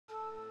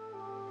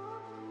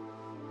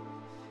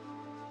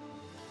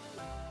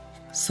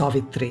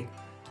Savitri,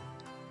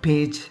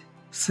 page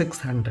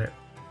 600.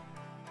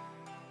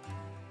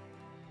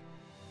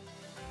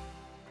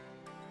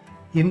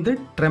 In the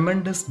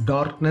tremendous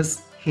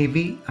darkness,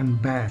 heavy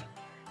and bare,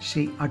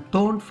 she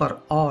atoned for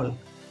all,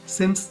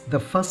 since the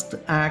first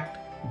act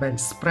when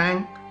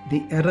sprang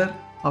the error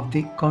of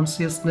the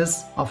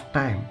consciousness of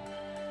time,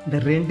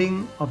 the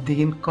rending of the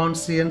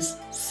inconscience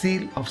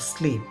seal of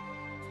sleep,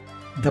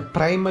 the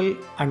primal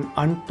and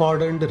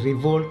unpardoned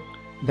revolt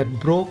that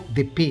broke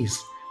the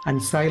peace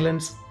and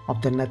silence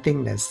of the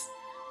nothingness,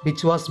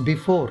 which was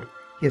before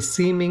a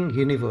seeming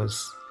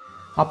universe,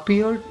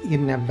 appeared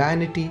in a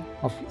vanity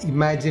of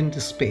imagined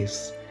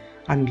space,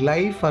 and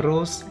life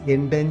arose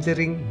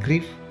endangering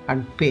grief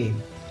and pain.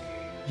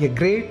 A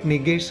great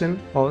negation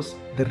was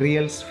the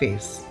real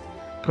space,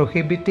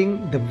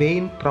 prohibiting the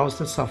vain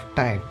process of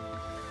time,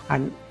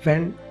 and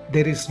when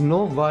there is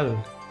no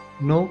world,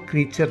 no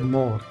creature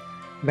more,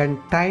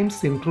 when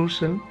time's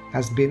intrusion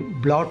has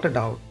been blotted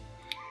out,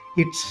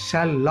 it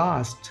shall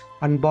last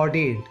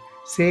unbodied,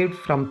 saved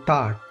from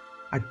thought,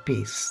 at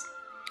peace.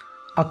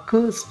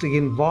 Accursed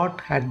in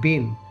what had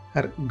been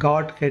her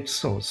Godhead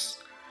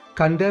source,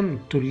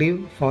 condemned to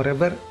live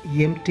forever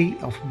empty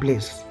of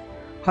bliss,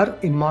 her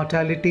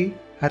immortality,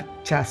 her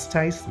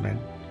chastisement,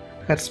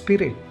 her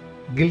spirit,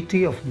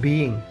 guilty of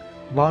being,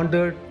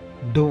 wandered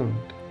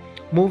doomed,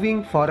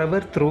 moving forever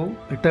through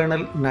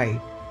eternal night.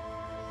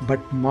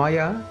 But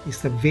Maya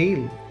is a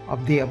veil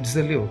of the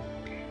Absolute,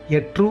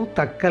 a truth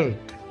occult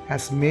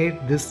has made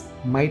this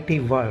mighty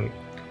world.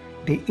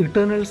 The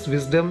Eternal's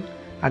wisdom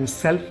and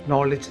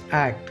self-knowledge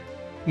act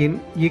in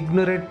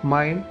ignorant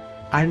mind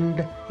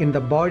and in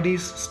the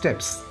body's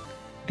steps.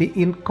 The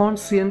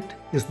inconscient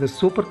is the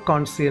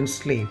superconscient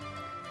slave.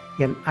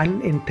 An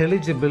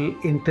unintelligible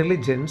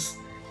intelligence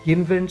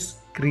invents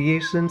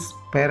creation's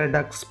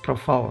paradox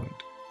profound.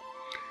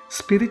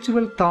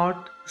 Spiritual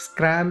thought is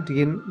crammed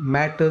in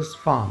matter's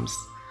forms.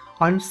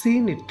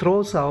 Unseen, it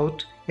throws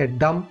out a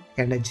dumb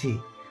energy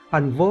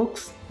and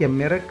works a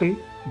miracle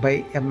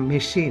by a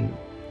machine.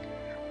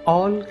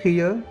 All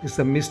here is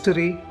a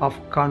mystery of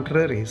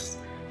contraries,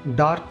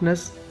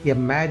 darkness a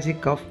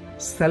magic of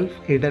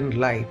self-hidden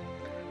light,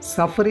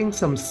 suffering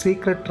some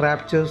secret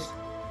rapture's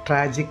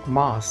tragic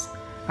mask,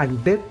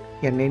 and death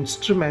an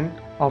instrument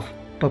of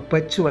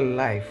perpetual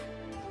life.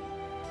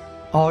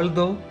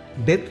 Although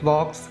death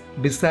walks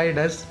beside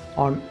us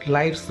on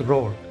life's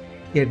road,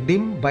 a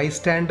dim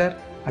bystander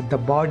at the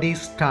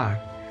body's start,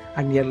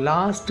 and a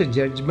last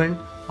judgment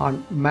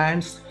on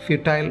man's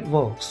futile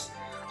works.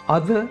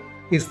 Other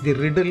is the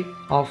riddle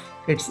of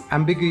its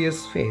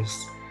ambiguous face.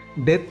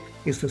 Death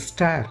is a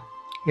stair,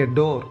 a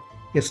door,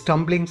 a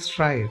stumbling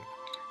stride.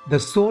 The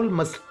soul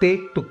must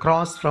take to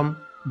cross from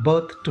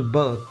birth to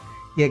birth,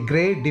 a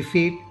grey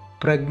defeat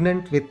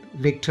pregnant with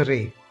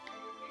victory,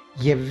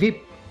 a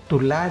whip to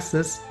lash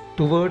us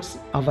towards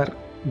our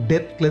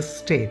deathless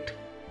state.